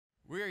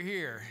We're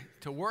here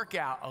to work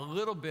out a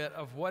little bit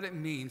of what it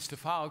means to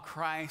follow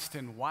Christ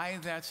and why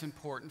that's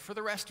important for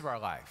the rest of our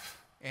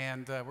life.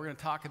 And we're going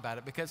to talk about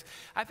it because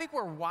I think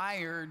we're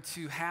wired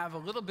to have a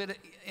little bit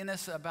in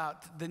us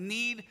about the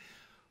need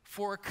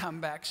for a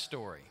comeback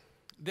story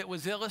that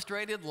was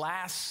illustrated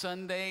last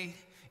Sunday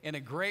in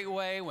a great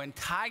way when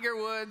Tiger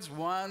Woods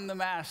won the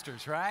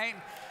Masters, right?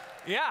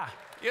 Yeah,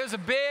 it was a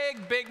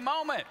big, big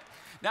moment.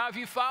 Now, if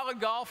you followed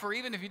golf, or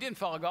even if you didn't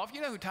follow golf,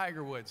 you know who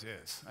Tiger Woods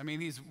is. I mean,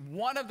 he's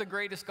one of the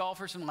greatest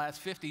golfers in the last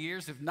 50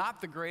 years, if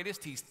not the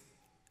greatest. He's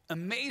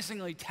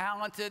amazingly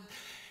talented.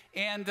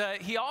 And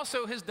he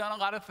also has done a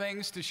lot of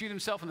things to shoot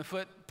himself in the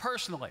foot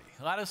personally.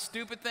 A lot of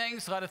stupid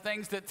things, a lot of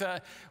things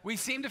that we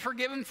seem to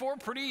forgive him for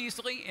pretty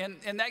easily.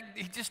 And that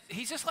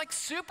he's just like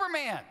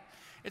Superman.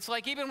 It's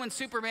like even when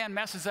Superman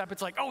messes up,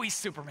 it's like, oh, he's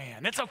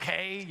Superman. It's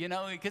okay, you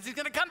know, because he's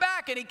going to come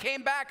back. And he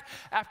came back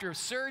after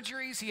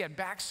surgeries. He had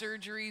back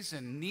surgeries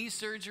and knee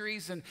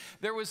surgeries. And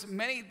there was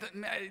many that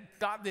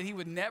thought that he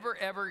would never,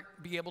 ever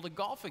be able to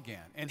golf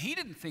again. And he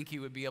didn't think he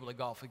would be able to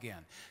golf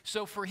again.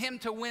 So for him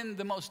to win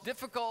the most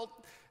difficult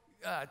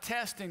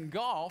test in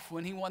golf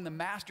when he won the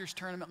Masters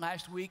tournament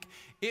last week,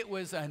 it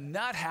was a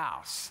nut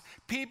house.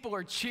 People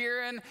are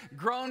cheering,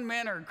 grown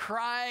men are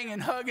crying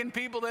and hugging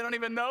people they don't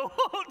even know.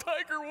 Oh,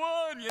 Tiger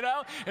won, you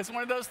know? It's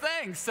one of those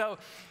things. So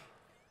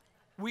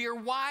we are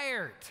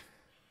wired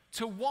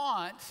to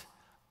want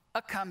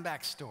a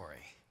comeback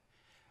story,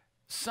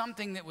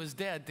 something that was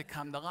dead to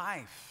come to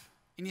life.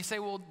 And you say,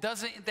 well,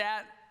 doesn't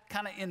that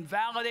kind of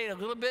invalidate a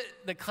little bit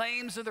the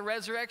claims of the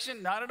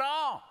resurrection? Not at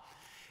all.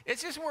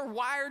 It's just we're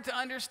wired to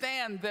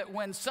understand that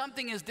when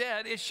something is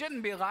dead, it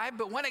shouldn't be alive,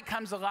 but when it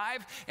comes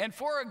alive and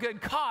for a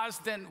good cause,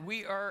 then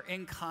we are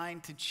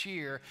inclined to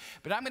cheer.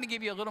 But I'm going to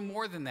give you a little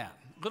more than that,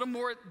 a little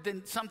more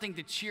than something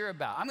to cheer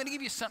about. I'm going to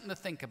give you something to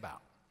think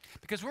about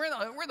because we're in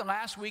the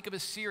last week of a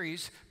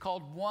series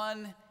called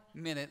 1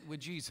 Minute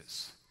with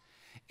Jesus.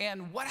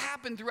 And what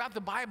happened throughout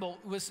the Bible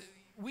was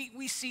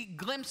we see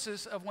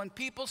glimpses of when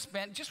people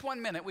spent just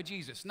 1 minute with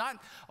Jesus. Not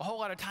a whole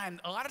lot of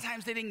time. A lot of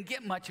times they didn't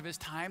get much of his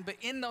time, but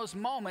in those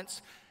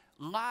moments,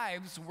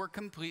 lives were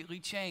completely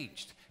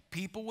changed.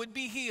 People would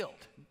be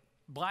healed.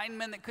 Blind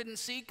men that couldn't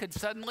see could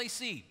suddenly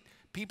see.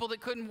 People that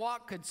couldn't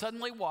walk could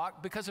suddenly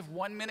walk because of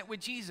 1 minute with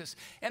Jesus.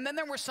 And then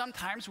there were some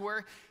times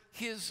where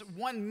his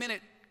 1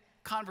 minute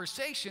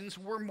conversations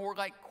were more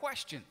like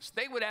questions.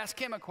 They would ask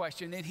him a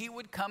question and he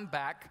would come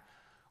back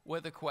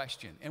with a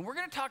question. And we're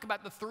going to talk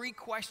about the 3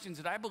 questions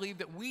that I believe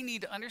that we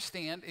need to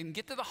understand and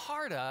get to the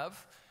heart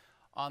of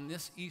on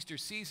this Easter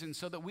season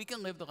so that we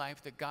can live the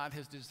life that God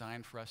has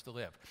designed for us to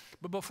live.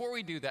 But before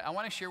we do that, I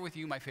want to share with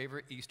you my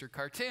favorite Easter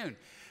cartoon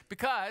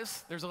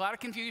because there's a lot of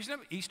confusion of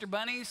Easter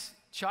bunnies,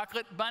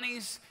 chocolate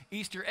bunnies,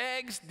 Easter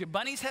eggs. Do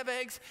bunnies have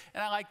eggs?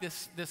 And I like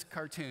this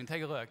cartoon.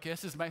 Take a look.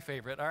 This is my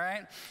favorite, all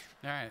right?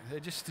 All right.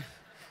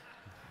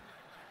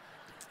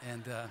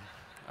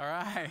 All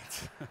right.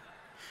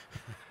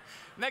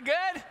 Isn't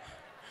that good?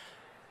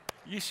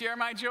 You share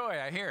my joy.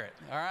 I hear it.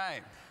 All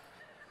right.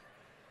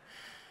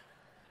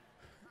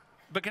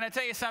 But can I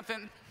tell you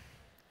something?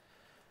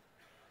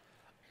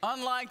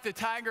 Unlike the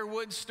Tiger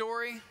Woods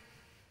story,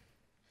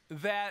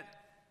 that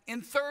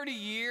in 30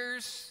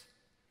 years,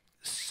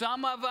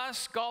 some of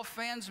us golf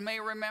fans may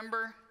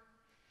remember,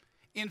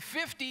 in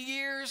 50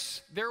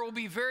 years, there will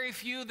be very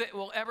few that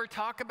will ever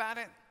talk about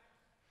it.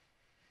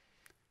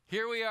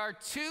 Here we are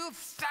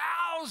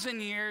 2,000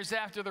 years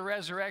after the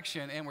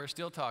resurrection, and we're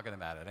still talking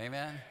about it.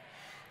 Amen?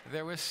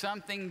 There was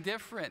something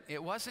different.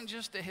 It wasn't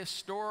just a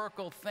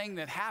historical thing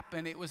that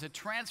happened. It was a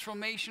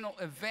transformational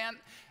event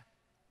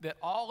that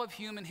all of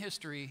human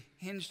history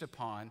hinged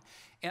upon.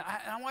 And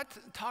I want to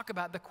talk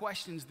about the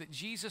questions that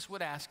Jesus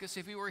would ask us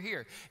if he were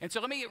here. And so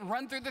let me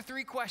run through the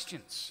 3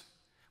 questions.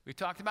 We've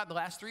talked about the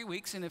last 3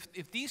 weeks, and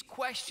if these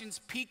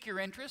questions pique your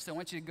interest, I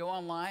want you to go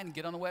online and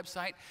get on the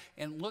website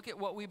and look at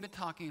what we've been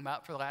talking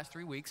about for the last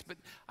 3 weeks. But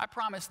I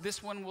promise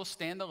this one will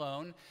stand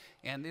alone,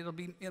 and it'll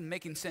be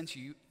making sense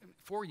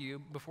for you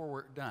before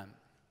we're done.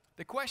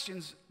 The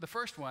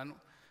first one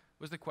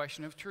was the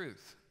question of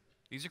truth.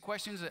 These are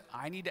questions that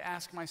I need to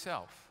ask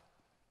myself.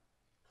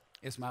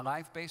 Is my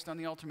life based on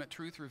the ultimate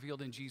truth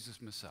revealed in Jesus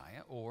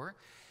Messiah, or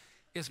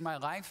is my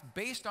life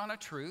based on a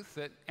truth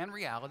and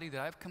reality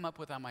that I've come up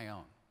with on my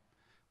own?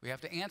 We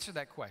have to answer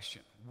that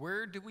question.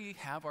 Where do we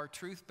have our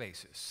truth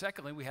basis?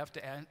 Secondly, we have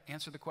to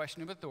answer the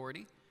question of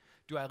authority.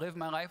 Do I live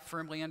my life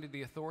firmly under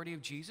the authority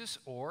of Jesus,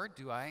 or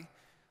do I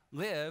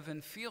live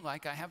and feel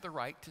like I have the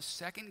right to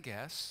second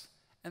guess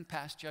and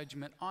pass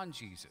judgment on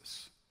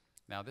Jesus?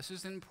 Now, this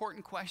is an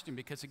important question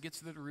because it gets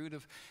to the root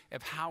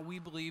of how we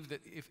believe that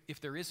if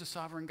there is a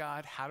sovereign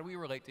God, how do we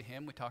relate to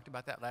him? We talked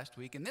about that last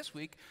week. And this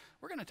week,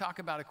 we're going to talk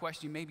about a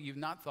question maybe you've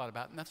not thought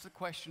about, and that's the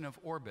question of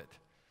orbit.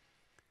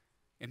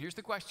 And here's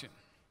the question.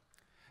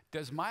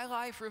 Does my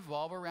life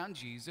revolve around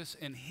Jesus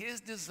and his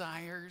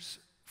desires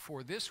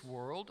for this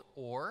world,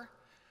 or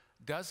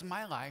does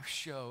my life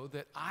show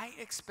that I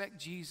expect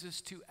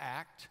Jesus to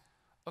act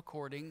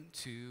according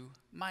to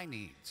my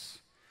needs?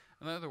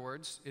 In other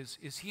words,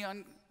 is he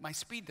on my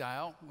speed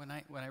dial when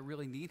I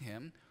really need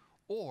him,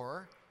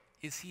 Or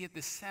is he at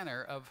the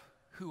center of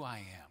who I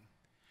am?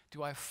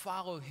 Do I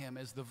follow him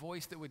as the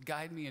voice that would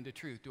guide me into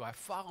truth? Do I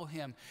follow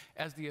him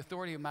as the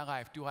authority of my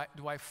life? Do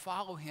I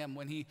follow him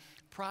when he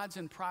prods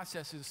and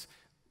processes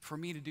for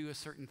me to do a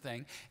certain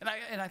thing?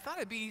 And I thought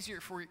it'd be easier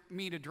for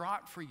me to draw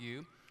it for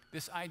you,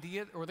 this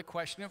idea or the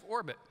question of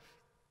orbit.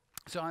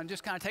 So I'm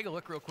just kind of take a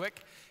look real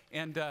quick,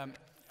 and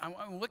I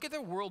look at the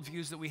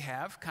worldviews that we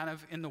have kind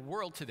of in the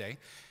world today.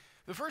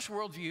 The first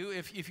worldview,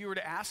 if you were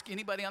to ask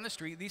anybody on the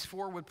street, these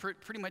four would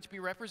pretty much be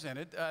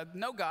represented.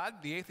 No God,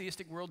 the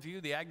atheistic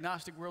worldview, the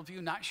agnostic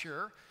worldview, not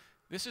sure.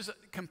 This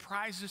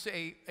comprises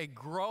a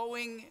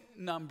growing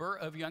number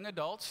of young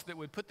adults that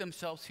would put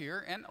themselves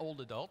here, and old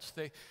adults.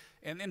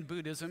 And then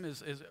Buddhism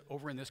is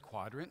over in this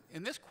quadrant.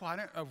 In this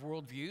quadrant of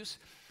worldviews,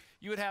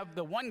 you would have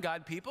the one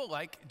God people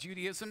like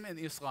Judaism and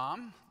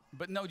Islam,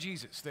 but no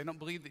Jesus. They don't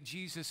believe that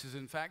Jesus is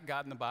in fact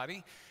God in the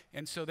body,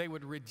 and so they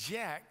would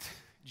reject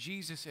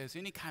Jesus as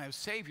any kind of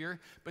savior,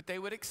 but they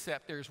would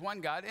accept there's one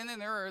God. And then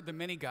there are the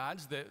many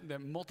gods, the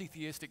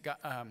multi-theistic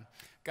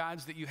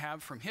gods that you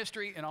have from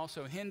history and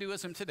also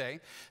Hinduism today.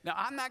 Now,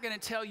 I'm not going to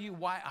tell you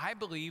why I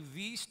believe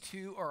these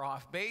two are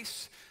off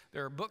base.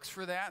 There are books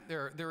for that.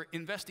 There are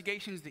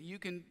investigations that you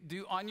can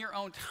do on your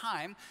own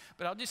time,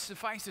 but I'll just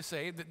suffice to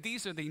say that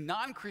these are the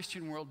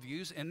non-Christian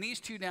worldviews, and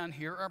these two down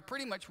here are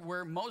pretty much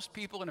where most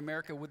people in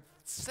America would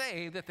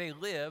say that they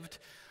lived,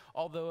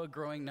 although a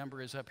growing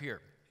number is up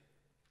here.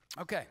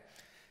 Okay,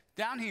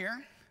 down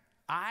here,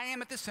 I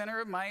am at the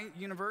center of my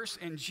universe,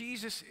 and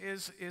Jesus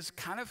is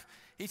kind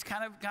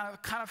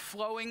of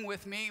flowing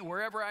with me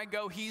wherever I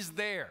go. He's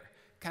there,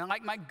 kind of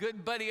like my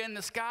good buddy in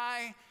the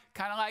sky,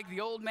 kind of like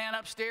the old man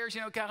upstairs.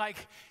 Kind of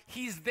like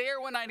he's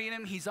there when I need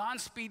him. He's on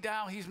speed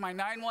dial. He's my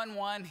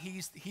 911.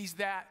 He's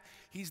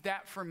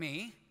that for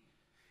me.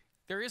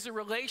 There is a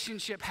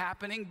relationship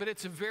happening, but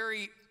it's a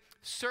very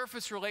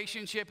surface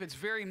relationship. It's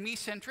very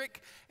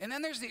me-centric, and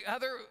then there's the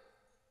other,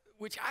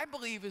 which I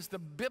believe is the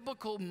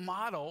biblical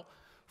model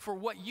for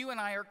what you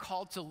and I are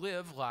called to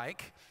live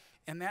like,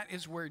 and that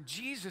is where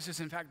Jesus is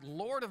in fact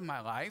Lord of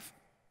my life,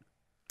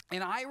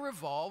 and I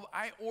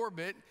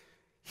orbit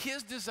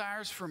his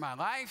desires for my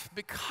life,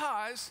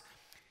 because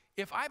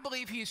if I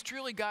believe he is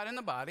truly God in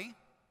the body,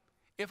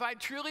 if I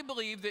truly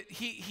believe that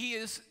he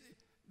is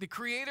the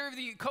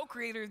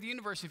co-creator of the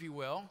universe, if you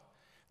will,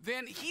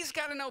 then he's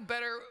got to know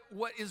better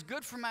what is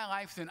good for my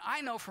life than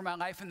I know for my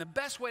life. And the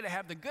best way to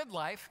have the good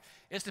life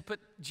is to put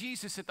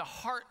Jesus at the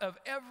heart of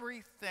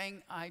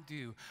everything I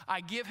do. I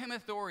give him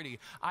authority.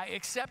 I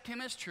accept him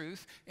as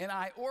truth, and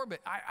I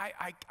orbit.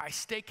 I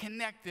stay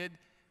connected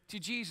to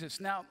Jesus.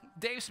 Now,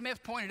 Dave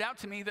Smith pointed out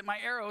to me that my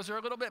arrows are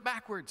a little bit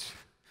backwards.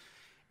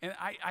 And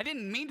I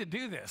didn't mean to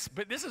do this,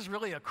 but this is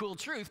really a cool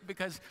truth,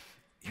 because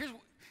here's,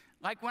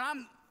 like when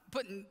I'm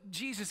putting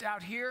Jesus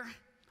out here,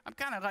 I'm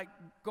kind of like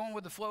going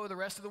with the flow of the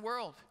rest of the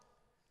world.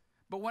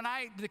 But when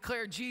I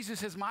declare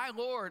Jesus as my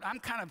Lord, I'm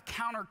kind of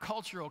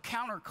countercultural,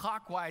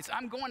 counterclockwise.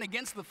 I'm going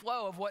against the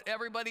flow of what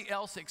everybody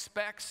else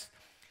expects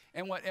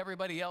and what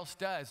everybody else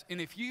does.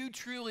 And if you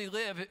truly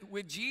live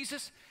with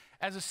Jesus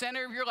as the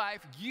center of your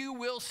life, you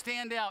will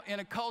stand out in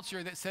a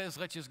culture that says,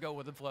 let's just go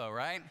with the flow,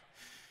 right?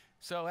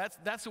 So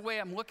that's the way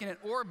I'm looking at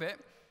orbit.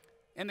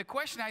 And the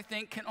question, I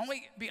think, can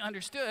only be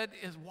understood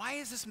is, why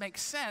does this make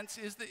sense,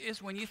 is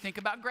when you think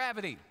about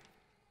gravity.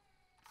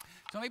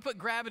 So let me put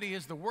gravity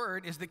as the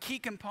word, is the key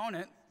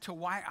component to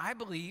why I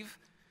believe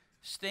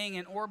staying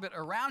in orbit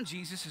around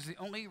Jesus is the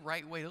only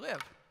right way to live.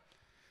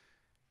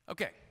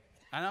 Okay,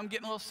 I know I'm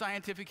getting a little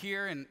scientific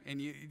here, and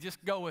you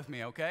just go with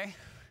me, okay?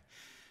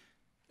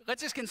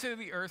 Let's just consider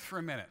the Earth for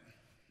a minute.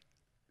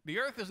 The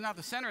Earth is not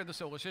the center of the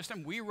solar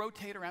system. We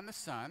rotate around the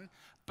sun,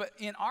 but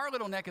in our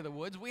little neck of the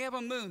woods, we have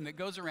a moon that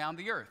goes around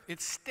the Earth. It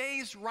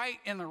stays right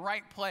in the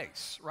right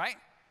place, right?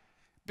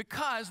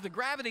 Because the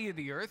gravity of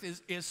the Earth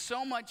is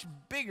so much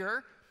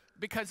bigger,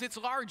 because it's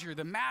larger.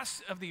 The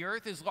mass of the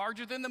Earth is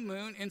larger than the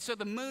moon, and so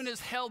the moon is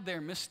held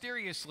there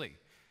mysteriously.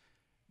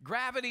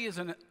 Gravity is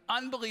an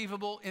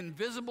unbelievable,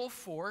 invisible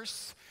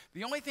force.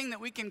 The only thing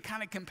that we can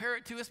kind of compare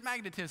it to is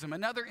magnetism,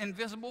 another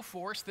invisible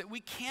force that we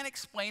can't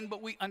explain,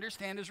 but we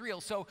understand is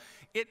real. So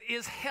it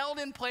is held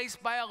in place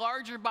by a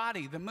larger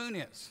body, the moon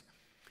is.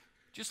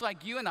 Just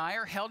like you and I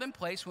are held in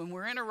place when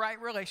we're in a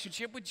right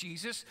relationship with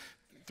Jesus,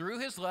 through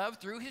his love,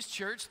 through his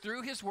church,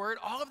 through his word.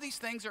 All of these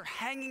things are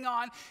hanging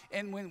on,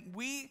 and when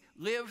we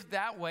live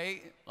that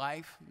way,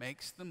 life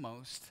makes the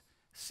most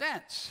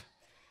sense.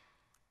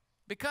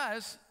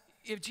 Because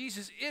if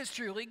Jesus is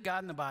truly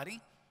God in the body,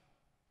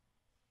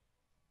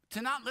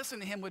 to not listen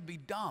to him would be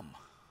dumb.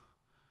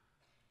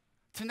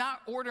 To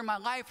not order my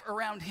life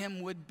around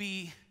him would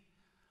be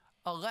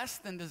a less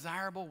than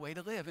desirable way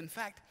to live. In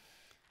fact,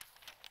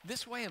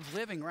 this way of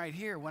living right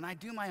here, when I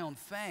do my own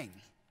thing,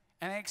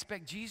 and I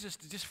expect Jesus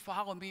to just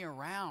follow me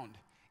around,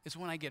 is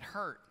when I get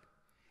hurt.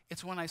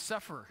 It's when I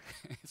suffer.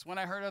 It's when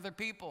I hurt other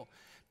people.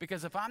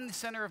 Because if I'm the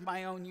center of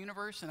my own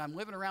universe and I'm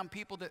living around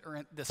people that are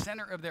in the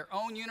center of their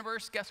own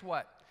universe, guess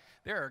what?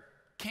 There are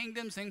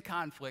kingdoms in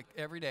conflict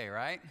every day,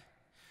 right?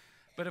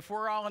 But if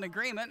we're all in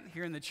agreement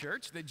here in the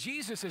church that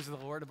Jesus is the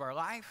Lord of our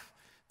life,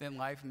 then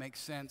life makes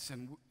sense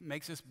and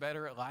makes us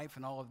better at life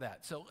and all of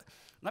that. So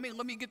let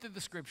me get to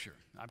the scripture.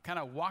 I've kind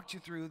of walked you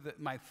through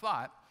my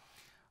thought.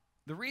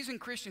 The reason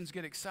Christians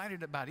get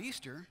excited about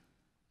Easter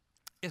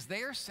is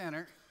they're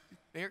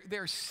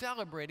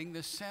celebrating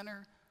the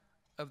center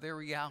of their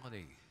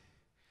reality.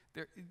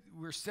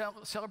 We're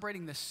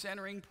celebrating the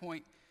centering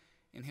point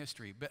in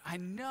history. But I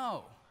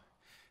know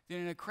that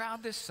in a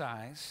crowd this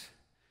size,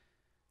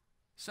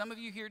 some of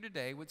you here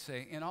today would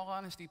say, in all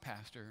honesty,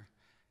 Pastor,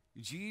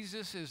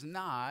 Jesus is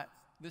not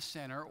the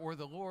center or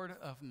the Lord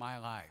of my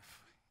life.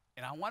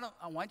 And I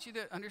want you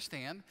to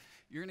understand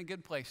you're in a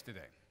good place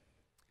today.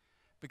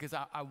 Because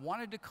I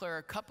want to declare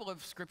a couple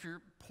of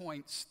scripture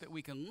points that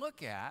we can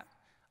look at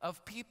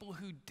of people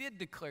who did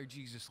declare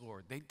Jesus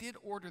Lord. They did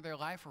order their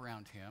life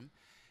around him,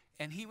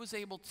 and he was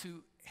able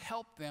to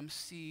help them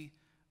see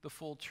the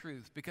full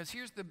truth. Because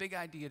here's the big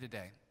idea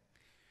today.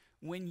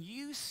 When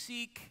you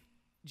seek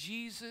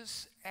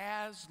Jesus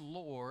as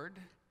Lord,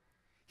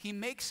 he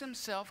makes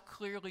himself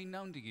clearly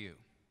known to you.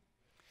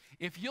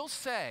 If you'll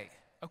say,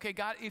 okay,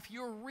 God, if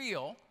you're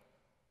real,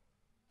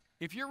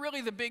 if you're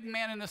really the big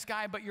man in the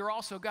sky, but you're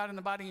also God in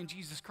the body in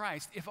Jesus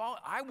Christ,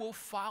 I will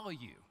follow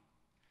you.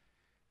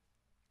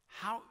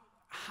 How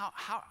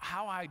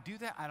I do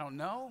that, I don't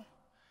know.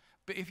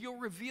 But if you'll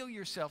reveal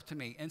yourself to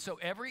me. And so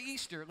every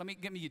Easter,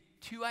 give me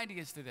two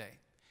ideas today.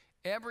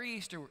 Every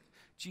Easter,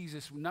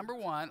 Jesus, number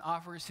one,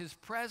 offers his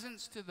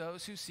presence to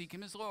those who seek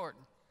him as Lord.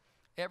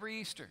 Every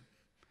Easter.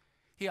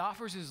 He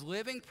offers his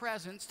living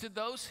presence to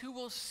those who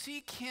will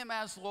seek him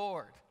as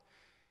Lord.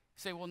 You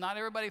say, well, not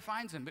everybody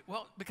finds him.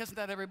 Well, because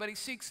not everybody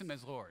seeks him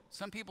as Lord.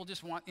 Some people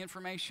just want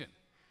information.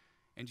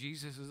 And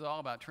Jesus is all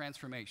about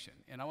transformation.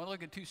 And I want to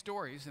look at two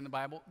stories in the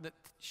Bible that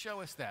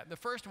show us that. The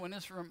first one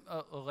is from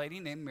a lady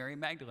named Mary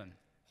Magdalene.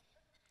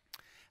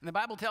 And the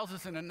Bible tells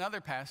us in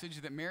another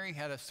passage that Mary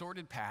had a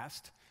sordid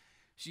past.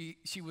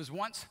 She was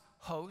once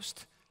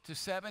host to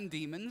 7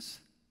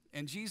 demons,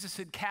 and Jesus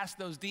had cast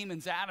those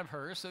demons out of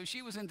her, so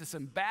she was into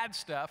some bad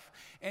stuff,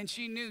 and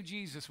she knew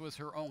Jesus was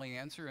her only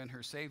answer and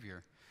her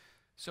Savior.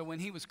 So when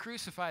he was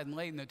crucified and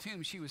laid in the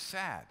tomb, she was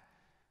sad.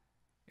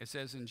 It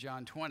says in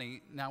John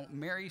 20, now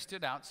Mary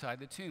stood outside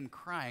the tomb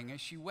crying. As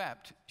she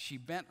wept, she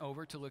bent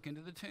over to look into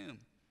the tomb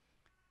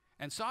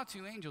and saw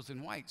 2 angels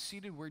in white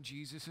seated where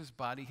Jesus'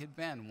 body had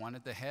been, one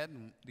at the head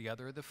and the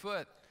other at the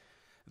foot.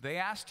 They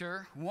asked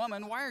her,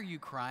 woman, why are you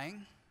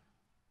crying?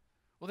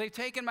 Well, they've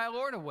taken my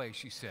Lord away,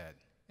 she said,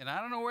 and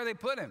I don't know where they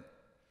put him.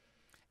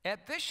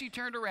 At this, she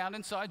turned around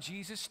and saw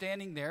Jesus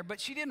standing there, but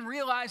she didn't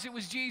realize it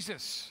was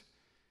Jesus.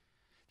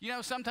 You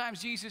know,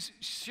 sometimes Jesus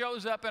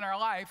shows up in our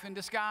life in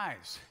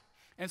disguise.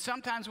 And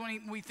sometimes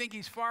when we think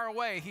he's far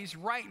away, he's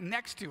right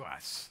next to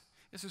us.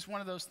 This is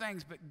one of those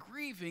things. But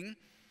grieving,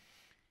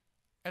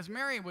 as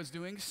Mary was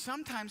doing,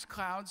 sometimes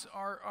clouds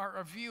are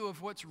a view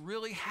of what's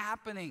really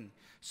happening.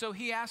 So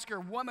he asked her,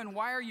 woman,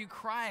 why are you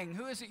crying?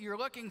 Who is it you're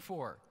looking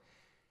for?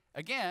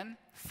 Again,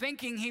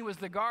 thinking he was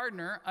the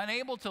gardener,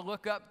 unable to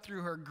look up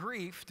through her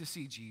grief to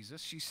see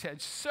Jesus, she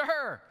said,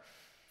 sir,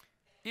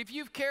 if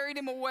you've carried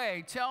him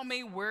away, tell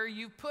me where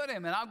you've put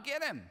him, and I'll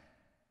get him.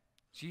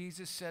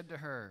 Jesus said to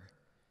her,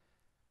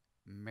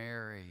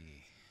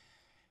 Mary.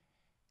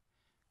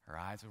 Her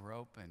eyes were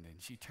opened, and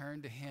she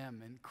turned to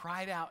him and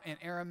cried out in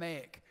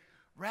Aramaic,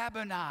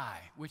 Rabboni,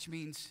 which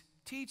means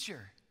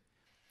teacher.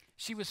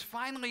 She was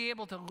finally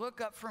able to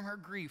look up from her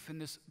grief in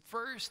this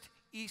first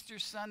Easter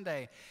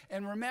Sunday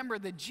and remember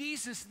that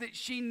Jesus that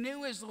she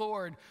knew as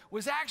Lord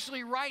was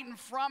actually right in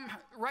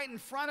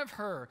front of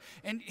her.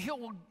 And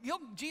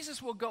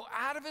Jesus will go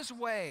out of his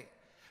way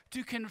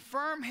to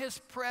confirm his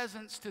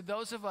presence to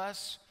those of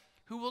us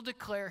who will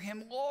declare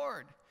him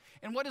Lord.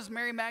 And what does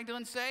Mary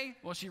Magdalene say?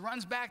 Well, she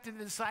runs back to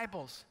the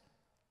disciples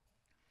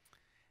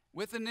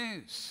with the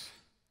news.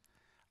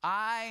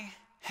 I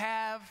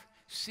have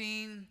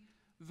seen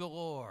the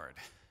Lord.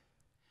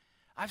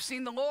 I've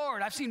seen the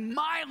Lord. I've seen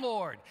my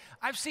Lord.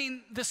 I've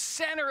seen the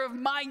center of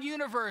my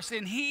universe,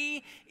 and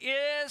he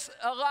is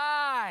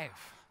alive.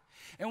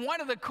 And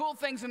one of the cool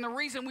things, and the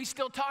reason we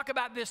still talk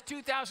about this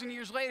 2,000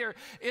 years later,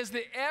 is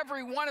that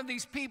every one of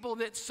these people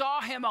that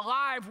saw him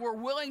alive were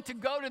willing to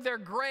go to their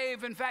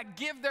grave, in fact,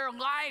 give their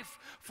life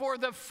for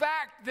the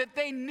fact that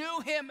they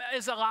knew him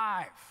as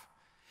alive.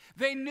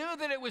 They knew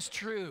that it was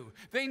true.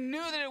 They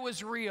knew that it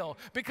was real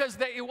because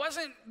it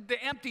wasn't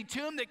the empty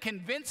tomb that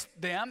convinced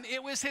them.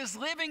 It was his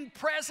living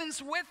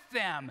presence with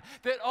them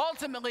that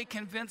ultimately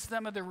convinced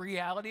them of the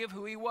reality of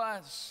who he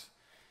was.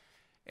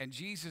 And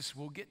Jesus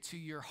will get to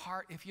your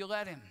heart if you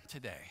let him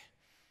today.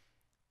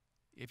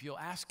 If you'll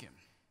ask him,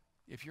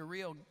 if you're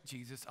real,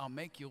 Jesus, I'll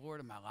make you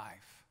Lord of my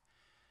life.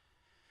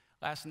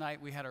 Last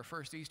night we had our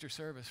first Easter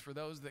service. For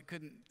those that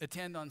couldn't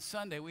attend on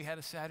Sunday, we had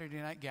a Saturday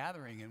night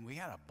gathering, and we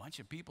had a bunch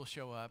of people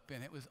show up,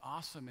 and it was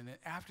awesome. And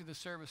after the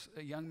service,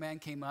 a young man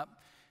came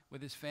up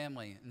with his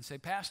family and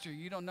said, Pastor,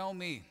 you don't know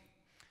me,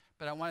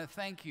 but I want to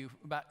thank you.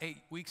 About 8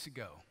 weeks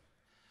ago,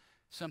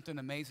 something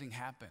amazing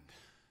happened.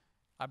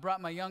 I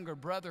brought my younger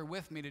brother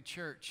with me to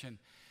church, and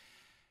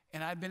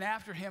And I'd been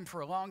after him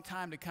for a long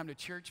time to come to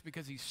church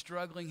because he's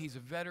struggling. He's a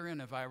veteran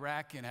of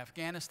Iraq and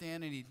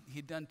Afghanistan, and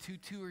he'd done 2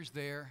 tours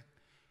there,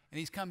 and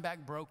he's come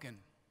back broken.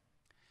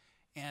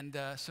 And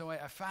so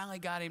I finally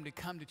got him to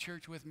come to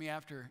church with me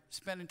after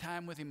spending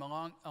time with him a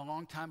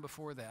long time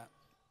before that.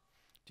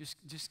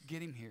 Just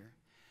get him here.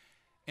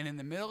 And in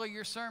the middle of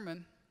your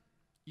sermon,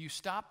 you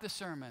stopped the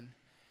sermon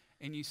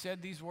and you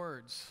said these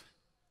words: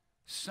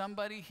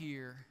 somebody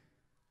here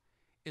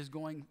is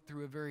going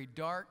through a very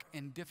dark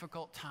and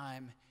difficult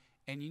time,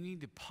 and you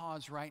need to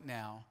pause right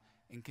now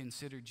and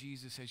consider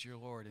Jesus as your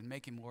Lord and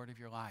make him Lord of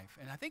your life.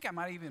 And I think I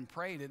might have even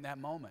prayed in that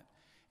moment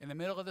in the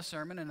middle of the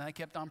sermon, and I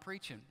kept on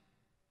preaching.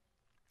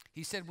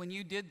 He said, when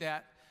you did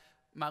that,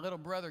 my little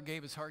brother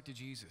gave his heart to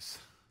Jesus.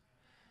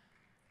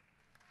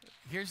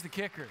 Here's the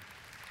kicker.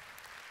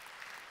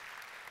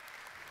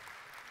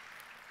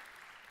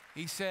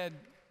 He said,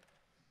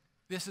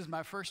 this is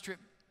my first trip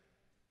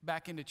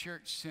back into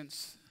church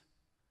since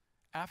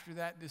after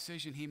that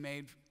decision he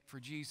made for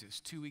Jesus.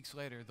 2 weeks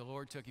later, the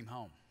Lord took him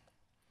home.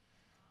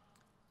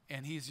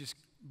 And he's just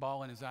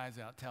bawling his eyes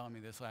out telling me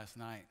this last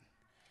night.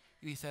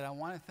 And he said, I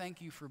want to thank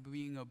you for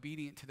being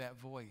obedient to that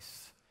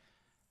voice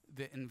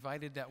that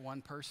invited that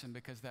one person,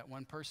 because that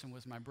one person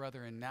was my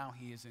brother, and now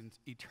he is in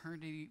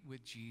eternity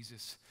with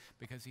Jesus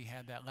because he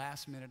had that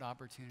last minute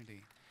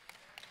opportunity.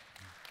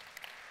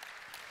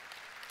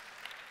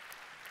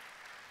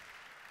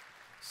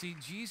 See,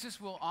 Jesus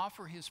will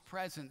offer his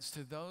presence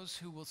to those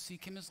who will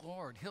seek him as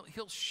Lord.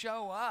 He'll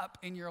show up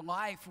in your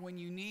life when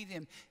you need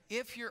him,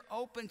 if you're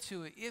open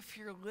to it, if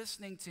you're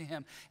listening to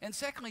him. And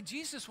secondly,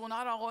 Jesus will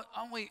not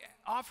only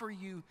offer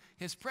you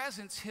his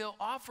presence, he'll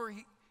offer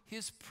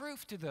his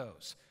proof to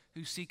those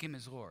who seek him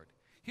as Lord.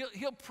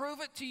 He'll prove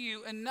it to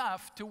you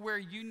enough to where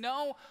you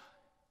know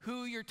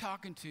who you're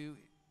talking to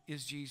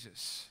is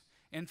Jesus.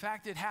 In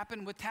fact, it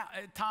happened with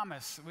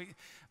Thomas.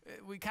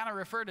 We kind of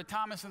refer to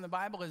Thomas in the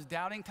Bible as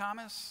doubting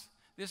Thomas.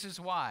 This is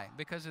why,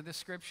 because of this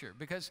scripture.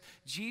 Because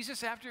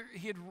Jesus, after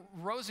he had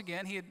rose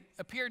again, he had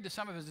appeared to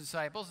some of his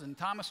disciples, and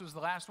Thomas was the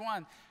last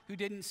one who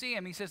didn't see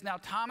him. He says, now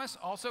Thomas,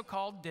 also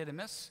called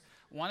Didymus,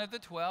 one of the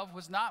 12,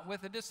 was not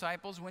with the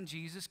disciples when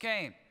Jesus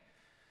came.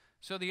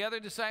 So the other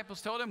disciples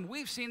told him,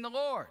 we've seen the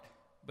Lord.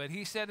 But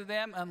he said to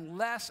them,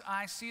 unless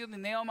I see the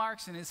nail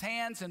marks in his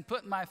hands and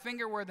put my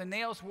finger where the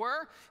nails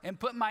were and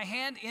put my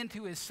hand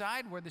into his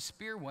side where the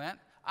spear went,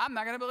 I'm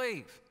not going to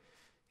believe.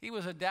 He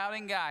was a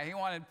doubting guy. He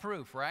wanted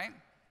proof, right?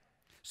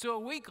 So a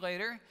week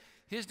later,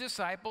 his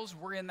disciples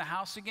were in the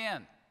house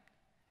again,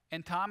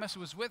 and Thomas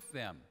was with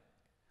them.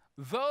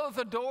 Though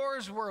the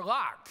doors were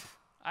locked.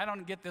 I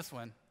don't get this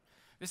one.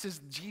 This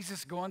is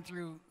Jesus going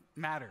through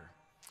matter.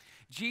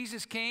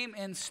 Jesus came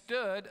and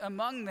stood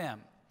among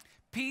them.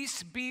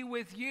 Peace be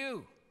with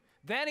you.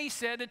 Then he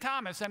said to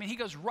Thomas, he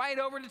goes right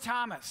over to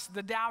Thomas,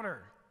 the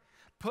doubter.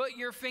 Put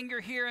your finger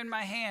here in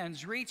my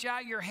hands. Reach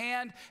out your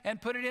hand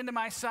and put it into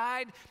my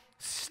side.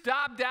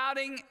 Stop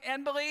doubting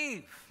and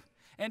believe.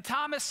 And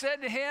Thomas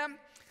said to him,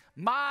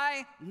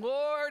 my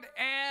Lord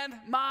and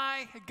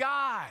my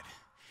God.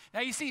 Now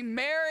you see,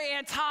 Mary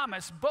and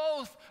Thomas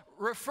both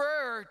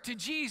refer to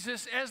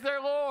Jesus as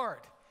their Lord.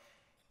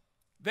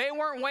 They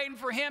weren't waiting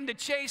for him to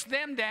chase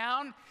them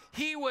down.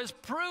 He was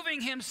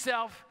proving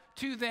himself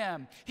to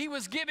them. He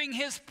was giving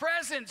his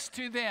presence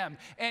to them,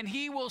 and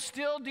he will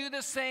still do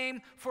the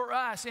same for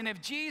us. And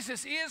if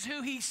Jesus is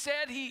who he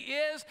said he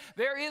is,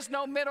 there is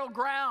no middle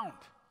ground.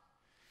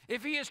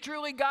 If he is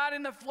truly God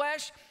in the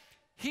flesh,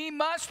 he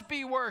must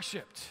be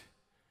worshiped.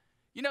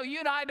 You know, you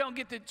and I don't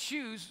get to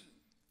choose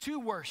to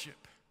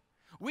worship.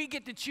 We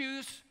get to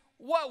choose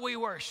what we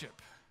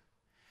worship.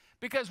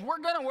 Because we're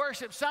going to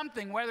worship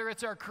something, whether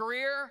it's our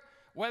career,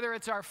 whether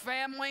it's our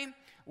family,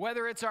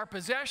 whether it's our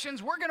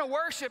possessions. We're going to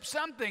worship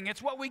something.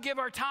 It's what we give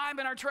our time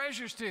and our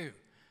treasures to.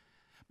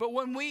 But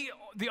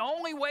the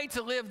only way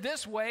to live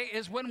this way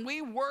is when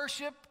we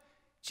worship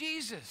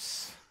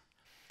Jesus.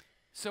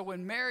 So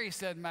when Mary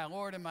said, my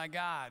Lord and my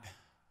God,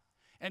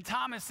 and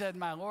Thomas said,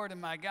 my Lord and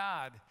my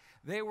God,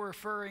 they were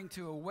referring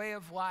to a way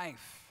of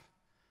life.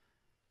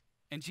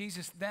 And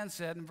Jesus then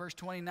said in verse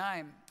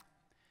 29,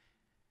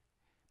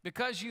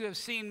 because you have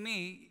seen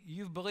me,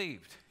 you've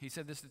believed. He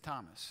said this to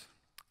Thomas.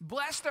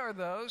 Blessed are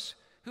those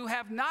who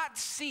have not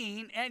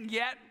seen and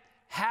yet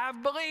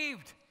have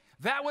believed.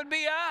 That would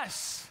be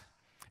us.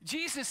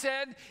 Jesus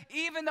said,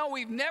 even though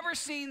we've never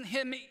seen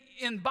him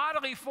in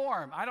bodily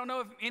form, I don't know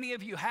if any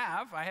of you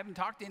have. I haven't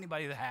talked to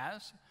anybody that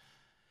has.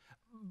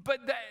 But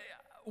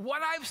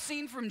what I've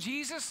seen from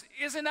Jesus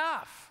is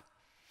enough.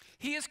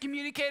 He has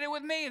communicated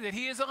with me that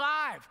he is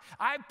alive.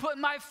 I've put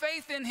my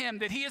faith in him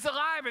that he is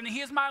alive and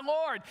he is my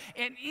Lord.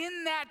 And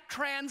in that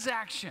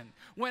transaction,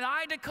 when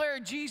I declare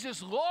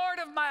Jesus Lord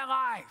of my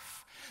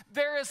life,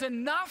 there is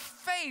enough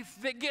faith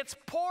that gets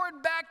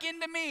poured back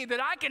into me that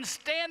I can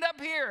stand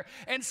up here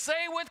and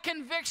say with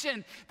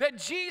conviction that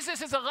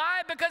Jesus is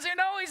alive because I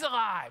know he's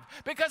alive,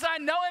 because I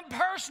know him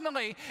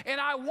personally, and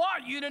I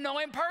want you to know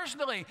him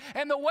personally.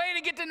 And the way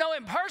to get to know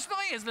him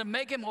personally is to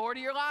make him Lord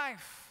of your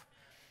life.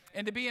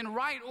 and to be in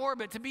right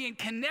orbit, to be in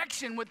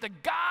connection with the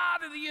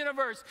God of the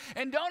universe.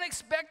 And don't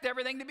expect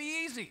everything to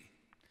be easy.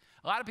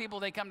 A lot of people,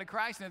 they come to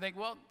Christ and they think,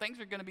 well, things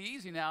are going to be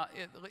easy now.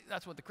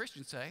 That's what the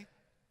Christians say.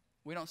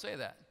 We don't say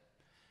that.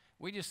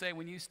 We just say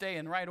when you stay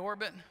in right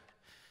orbit,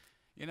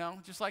 you know,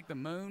 just like the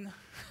moon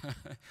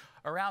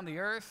around the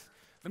earth.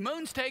 The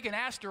moon's taken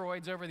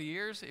asteroids over the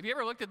years. Have you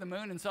ever looked at the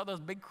moon and saw those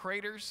big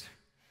craters?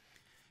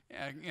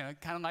 Yeah, you know,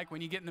 kind of like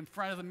when you get in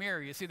front of the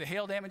mirror, you see the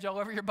hail damage all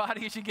over your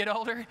body as you get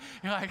older.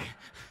 You're like,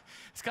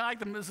 it's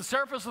kind of like the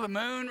surface of the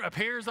moon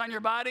appears on your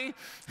body.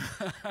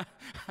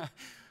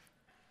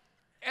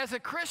 As a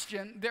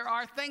Christian, there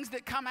are things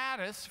that come at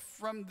us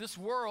from this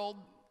world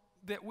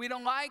that we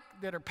don't like,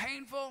 that are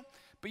painful.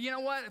 But you know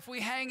what? If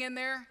we hang in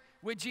there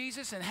with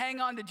Jesus and hang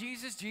on to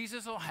Jesus,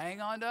 Jesus will hang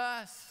on to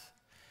us.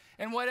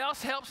 And what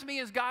else helps me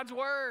is God's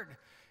Word.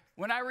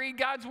 When I read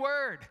God's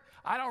Word,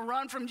 I don't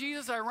run from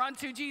Jesus, I run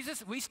to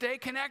Jesus. We stay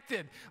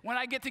connected. When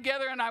I get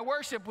together and I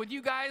worship with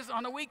you guys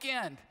on the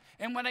weekend,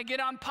 and when I get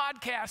on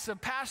podcasts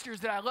of pastors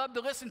that I love to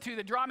listen to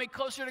that draw me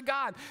closer to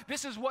God,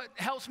 this is what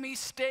helps me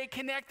stay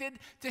connected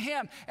to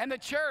Him. And the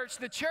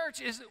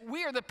church is,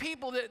 we are the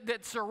people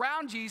that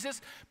surround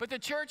Jesus, but the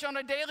church on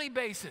a daily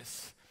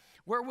basis,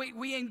 where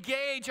we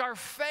engage our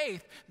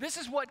faith. This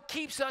is what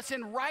keeps us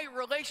in right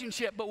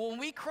relationship. But when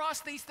we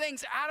cross these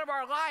things out of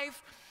our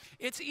life,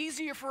 it's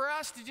easier for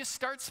us to just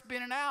start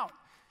spinning out,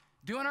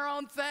 doing our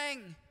own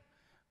thing.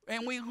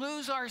 And we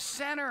lose our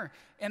center.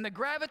 And the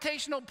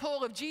gravitational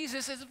pull of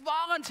Jesus is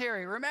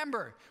voluntary.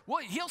 Remember,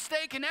 He'll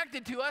stay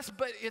connected to us,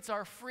 but it's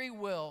our free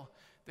will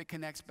that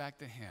connects back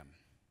to Him.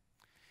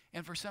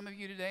 And for some of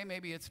you today,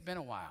 maybe it's been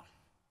a while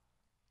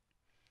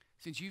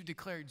since you've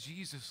declared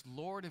Jesus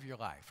Lord of your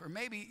life, or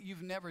maybe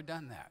you've never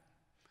done that.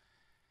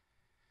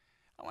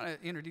 I want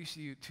to introduce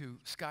you to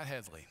Scott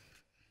Headley.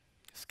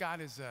 Scott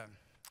is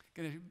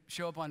going to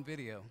show up on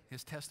video.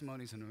 His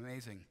testimony is an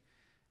amazing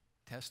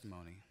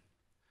testimony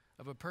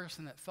of a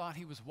person that thought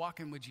he was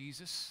walking with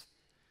Jesus,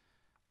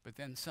 but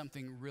then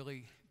something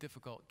really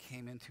difficult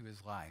came into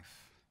his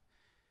life.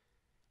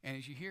 And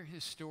as you hear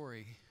his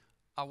story,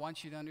 I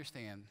want you to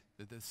understand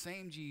that the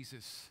same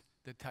Jesus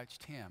that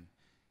touched him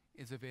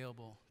is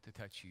available to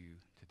touch you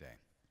today.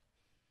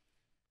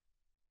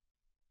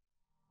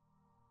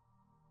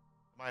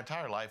 My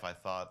entire life I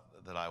thought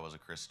that I was a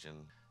Christian,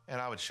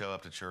 and I would show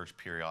up to church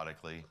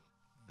periodically.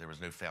 There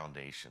was no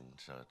foundation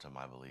to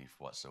my belief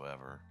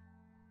whatsoever.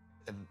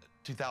 And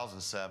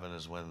 2007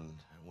 is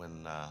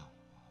when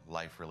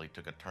life really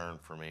took a turn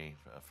for me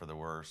for the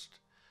worst.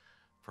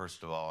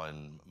 First of all,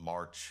 in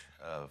March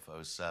of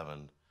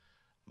 2007,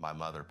 my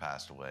mother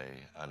passed away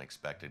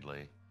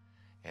unexpectedly.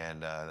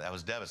 And that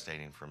was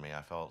devastating for me.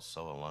 I felt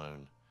so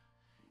alone.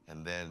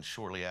 And then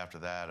shortly after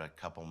that, a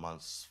couple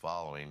months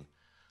following,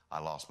 I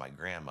lost my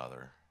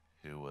grandmother,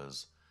 who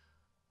was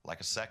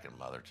like a second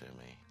mother to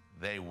me.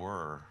 They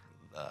were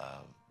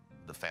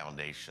the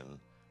foundation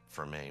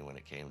for me when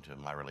it came to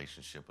my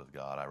relationship with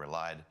God. I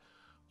relied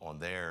on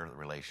their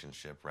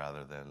relationship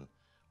rather than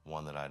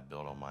one that I'd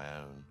built on my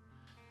own.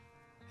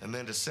 And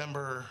then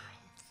December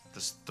the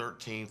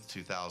 13th,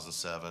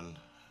 2007,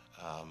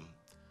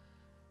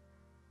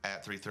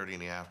 at 3:30 in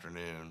the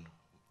afternoon,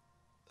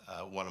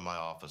 one of my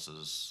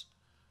offices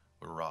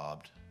were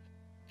robbed,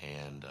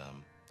 and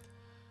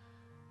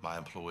my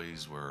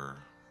employees were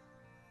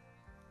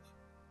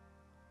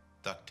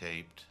duct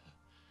taped.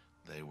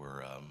 They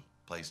were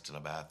placed in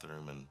a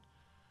bathroom, and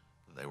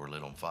they were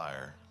lit on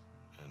fire,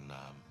 and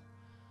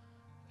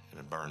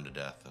it burned to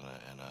death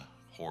in a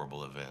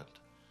horrible event.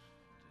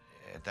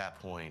 At that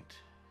point,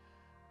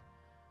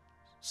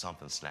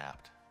 something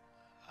snapped.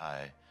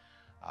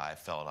 I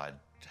felt I'd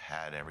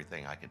had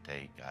everything I could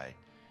take.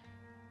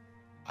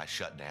 I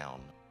shut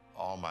down.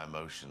 All my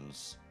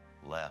emotions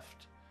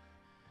left.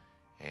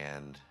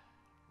 And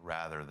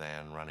rather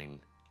than running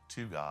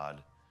to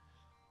God,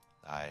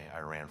 I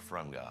ran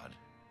from God.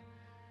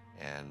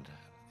 And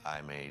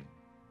I made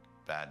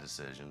bad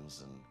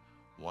decisions, and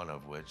one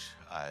of which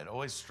I had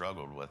always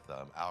struggled with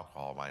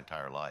alcohol my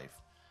entire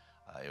life.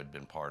 It had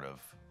been part of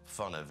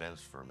fun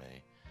events for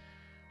me.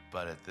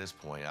 But at this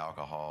point,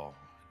 alcohol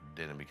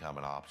didn't become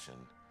an option.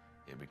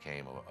 It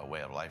became a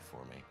way of life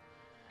for me.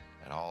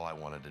 And all I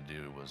wanted to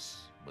do was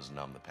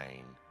numb the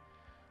pain.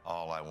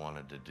 All I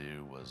wanted to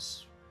do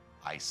was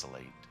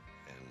isolate.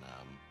 And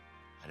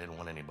I didn't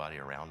want anybody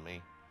around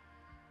me.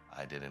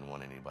 I didn't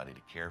want anybody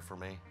to care for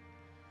me.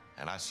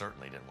 And I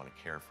certainly didn't want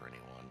to care for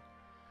anyone.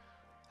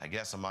 I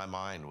guess in my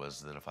mind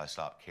was that if I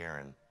stopped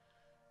caring,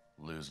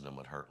 losing them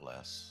would hurt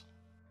less.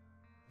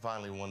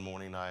 Finally, one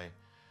morning I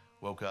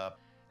woke up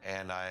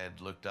and I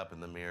had looked up in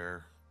the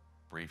mirror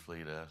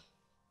briefly to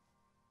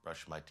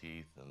brush my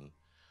teeth, and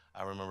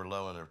I remember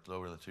lowering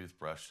the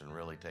toothbrush and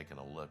really taking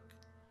a look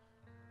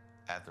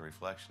at the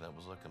reflection that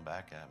was looking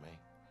back at me.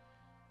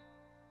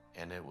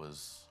 And it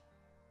was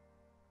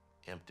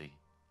empty.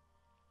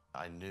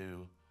 I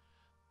knew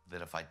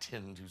that if I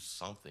didn't do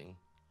something,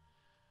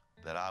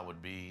 that I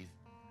would be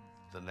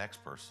the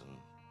next person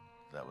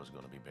that was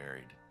going to be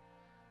buried.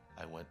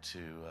 I went to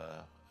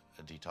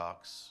a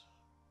detox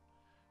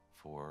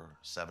for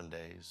 7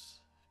 days,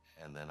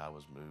 and then I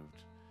was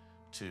moved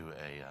to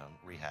a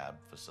rehab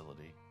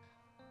facility.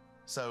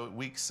 So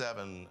week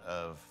 7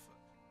 of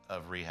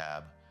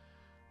rehab,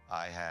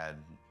 I had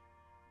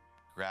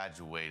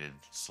graduated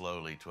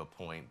slowly to a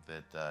point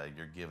that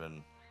you're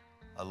given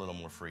a little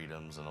more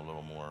freedoms and a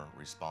little more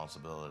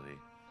responsibility.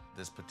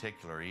 This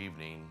particular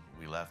evening,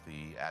 we left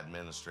the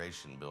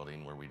administration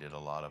building where they did a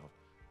lot of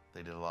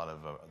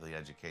the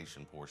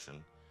education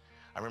portion.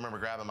 I remember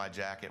grabbing my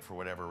jacket for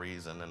whatever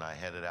reason, and I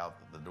headed out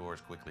the door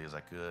as quickly as I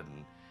could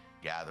and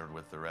gathered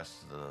with the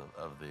rest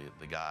of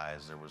the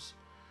guys. There was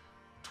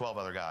 12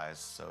 other guys,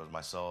 so it was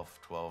myself,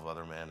 12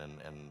 other men,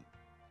 and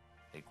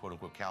a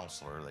quote-unquote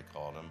counselor, they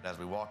called him. As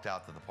we walked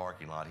out to the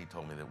parking lot, he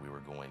told me that we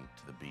were going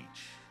to the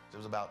beach. It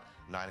was about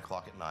 9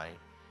 o'clock at night,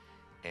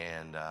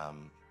 and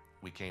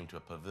we came to a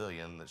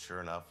pavilion that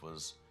sure enough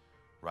was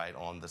right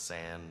on the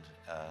sand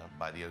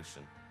by the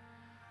ocean.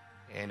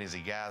 And as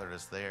he gathered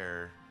us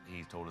there,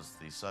 he told us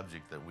the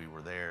subject that we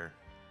were there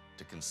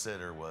to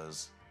consider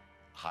was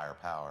higher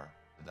power.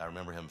 And I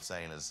remember him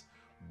saying, as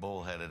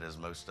bullheaded as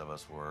most of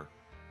us were,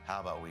 how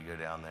about we go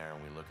down there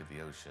and we look at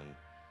the ocean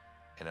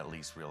and at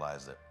least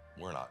realize that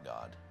we're not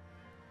God.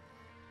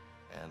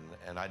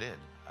 And I did.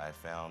 I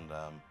found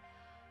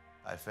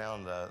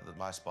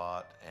my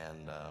spot,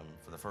 and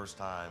for the first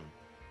time,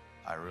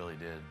 I really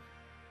did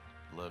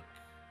look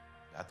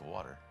at the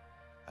water.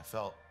 I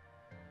felt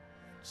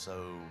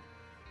so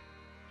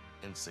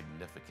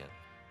insignificant.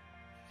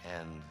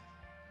 And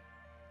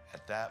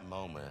at that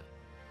moment,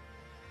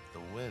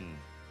 the wind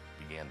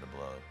began to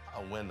blow,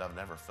 a wind I've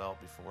never felt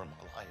before in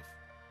my life.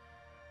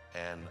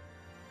 And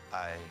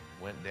I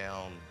went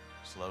down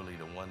slowly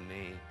to one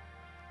knee,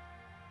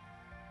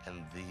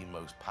 and the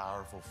most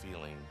powerful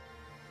feeling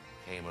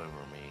came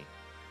over me.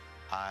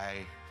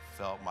 I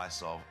felt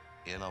myself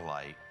in a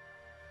light.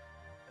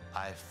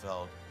 I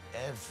felt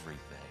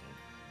everything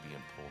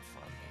being pulled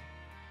from me.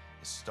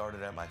 It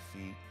started at my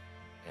feet,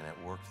 and it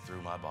worked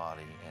through my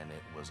body, and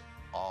it was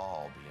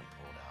all being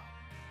pulled out.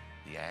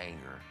 The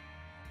anger,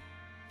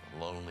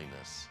 the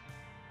loneliness,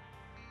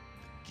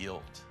 the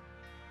guilt,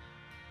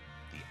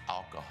 the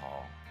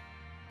alcohol.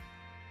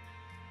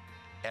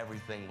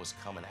 Everything was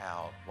coming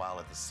out, while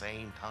at the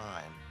same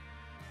time,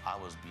 I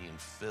was being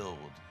filled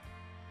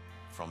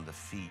from the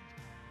feet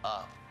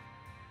up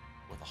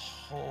with a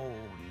whole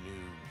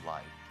new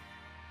light.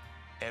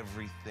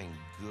 Everything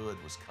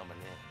good was coming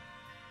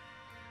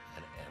in,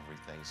 and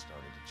everything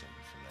started to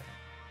change from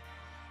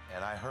there.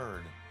 And I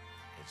heard,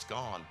 it's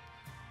gone.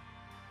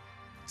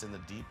 It's in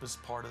the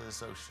deepest part of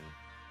this ocean,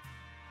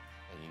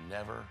 and you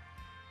never,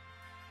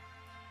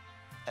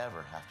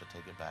 ever have to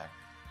take it back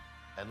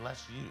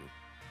unless you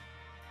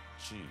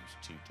choose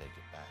to take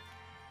it back.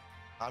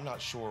 I'm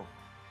not sure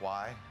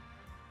why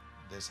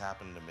this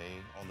happened to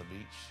me on the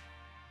beach.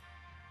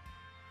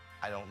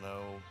 I don't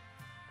know.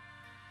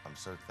 I'm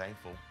so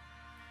thankful.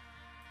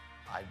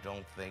 I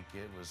don't think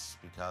it was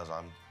because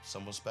I'm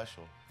someone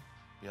special.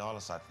 To be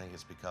honest, I think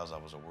it's because I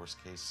was a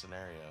worst case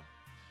scenario.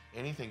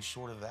 Anything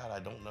short of that, I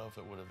don't know if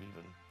it would have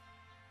even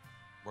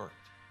worked.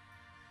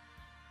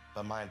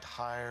 But my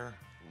entire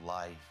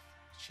life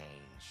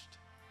changed.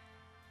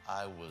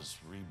 I was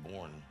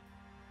reborn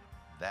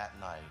that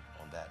night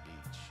on that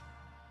beach.